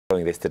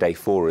This today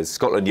for us.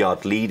 Scotland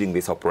Yard leading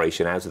this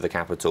operation out of the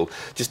capital.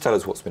 Just tell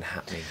us what's been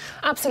happening.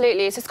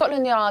 Absolutely. So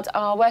Scotland Yard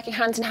are working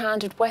hand in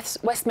hand with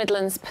West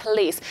Midlands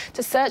Police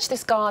to search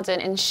this garden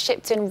in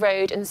Shipton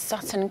Road in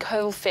Sutton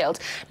Coldfield.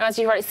 Now, as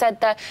you rightly said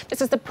there, this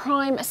is the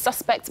prime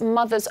suspect's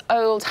mother's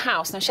old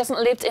house. Now, she hasn't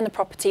lived in the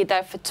property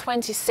there for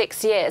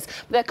 26 years.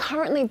 But they're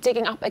currently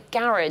digging up a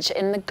garage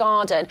in the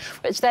garden,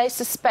 which they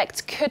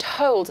suspect could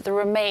hold the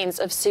remains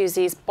of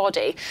Suzy's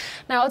body.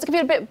 Now, I'll give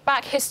you a bit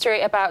back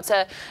history about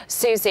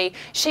Suzy.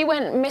 She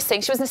went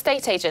missing. She was an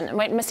estate agent and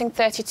went missing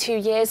 32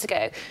 years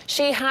ago.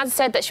 She had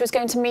said that she was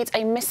going to meet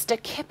a Mr.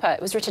 Kipper.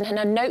 It was written in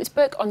a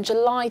notebook on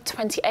July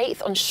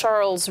 28th on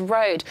Shorrolds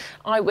Road.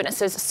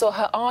 Eyewitnesses saw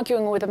her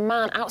arguing with a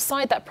man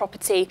outside that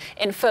property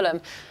in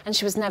Fulham, and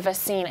she was never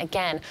seen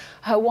again.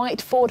 Her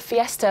white Ford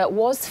Fiesta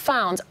was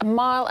found a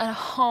mile and a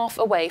half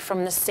away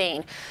from the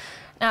scene.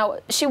 Now,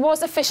 she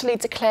was officially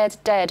declared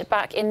dead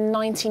back in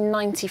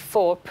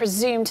 1994,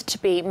 presumed to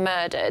be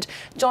murdered.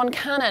 John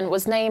Cannan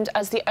was named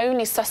as the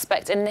only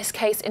suspect in this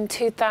case in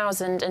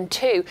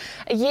 2002.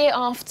 A year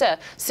after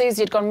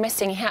Suzy had gone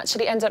missing, he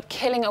actually ended up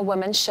killing a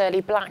woman,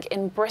 Shirley Black,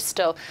 in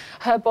Bristol.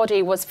 Her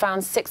body was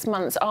found 6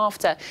 months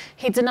after.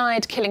 He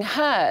denied killing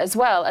her as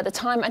well at the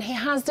time, and he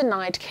has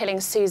denied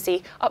killing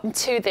Suzy up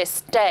to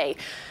this day.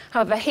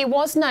 However, he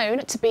was known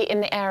to be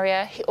in the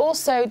area. He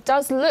also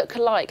does look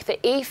like the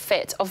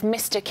e-fit of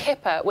Mr.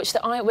 Kipper, which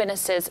the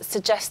eyewitnesses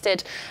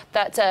suggested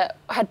that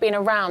had been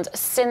around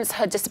since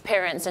her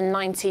disappearance in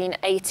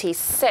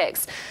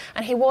 1986.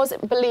 And he was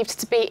believed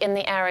to be in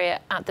the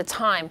area at the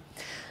time.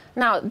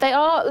 Now, they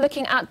are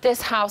looking at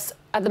this house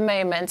at the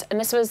moment, and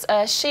this was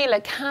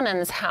Sheila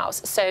Cannan's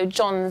house, so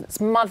John's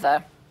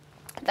mother.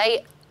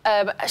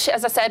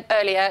 As I said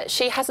earlier,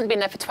 she hasn't been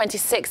there for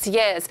 26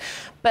 years,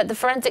 but the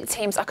forensic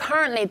teams are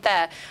currently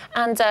there,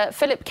 and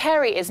Philip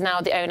Carey is now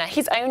the owner.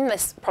 He's owned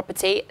this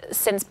property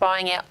since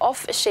buying it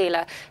off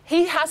Sheila.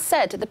 He has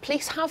said the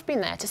police have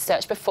been there to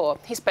search before.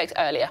 He spoke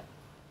earlier.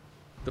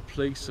 The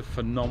police are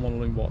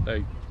phenomenal in what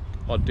they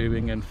are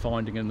doing and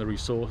finding in the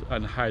resource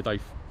and how they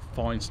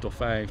find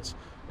stuff out.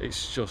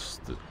 It's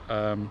just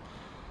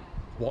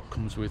what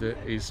comes with it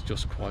is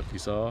just quite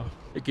bizarre.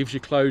 It gives you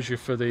closure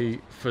for the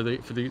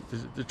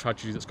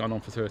tragedy that's gone on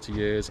for 30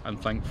 years,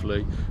 and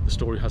thankfully the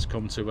story has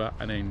come to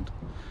an end.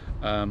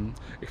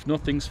 If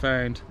nothing's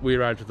found,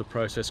 we're out of the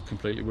process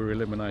completely. We're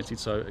eliminated.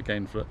 So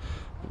again, for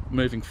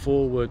moving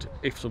forward,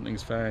 if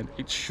something's found,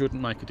 it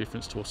shouldn't make a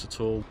difference to us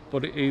at all.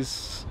 But it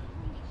is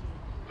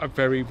a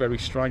very, very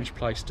strange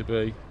place to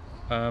be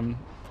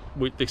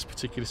with this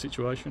particular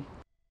situation.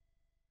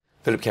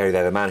 Philip Carey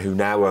there, the man who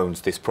now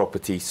owns this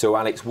property. So,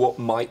 Alex, what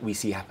might we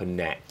see happen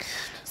next?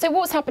 So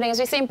what's happening is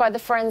we've seen by the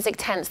forensic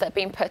tents that have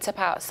been put up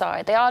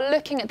outside. They are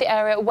looking at the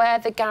area where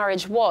the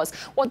garage was.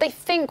 What they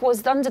think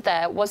was under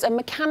there was a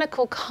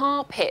mechanical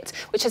car pit,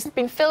 which has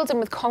been filled in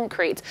with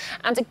concrete,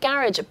 and a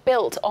garage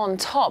built on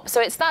top.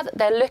 So it's that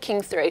they're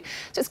looking through.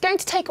 So it's going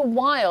to take a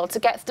while to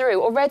get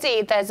through.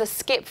 Already there's a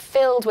skip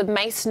filled with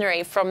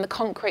masonry from the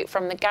concrete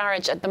from the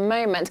garage at the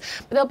moment.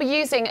 But they'll be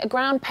using a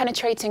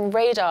ground-penetrating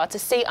radar to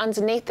see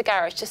underneath the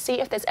garage, to see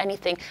if there's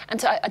anything,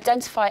 and to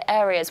identify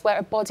areas where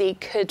a body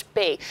could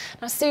be.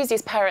 Now,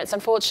 Suzy's parents,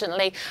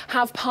 unfortunately,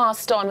 have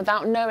passed on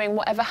without knowing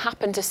whatever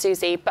happened to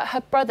Suzy, but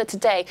her brother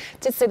today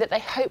did say that they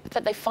hope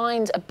that they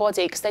find a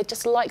body because they'd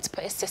just like to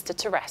put his sister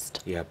to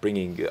rest. Yeah,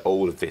 bringing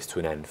all of this to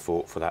an end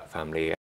for that family.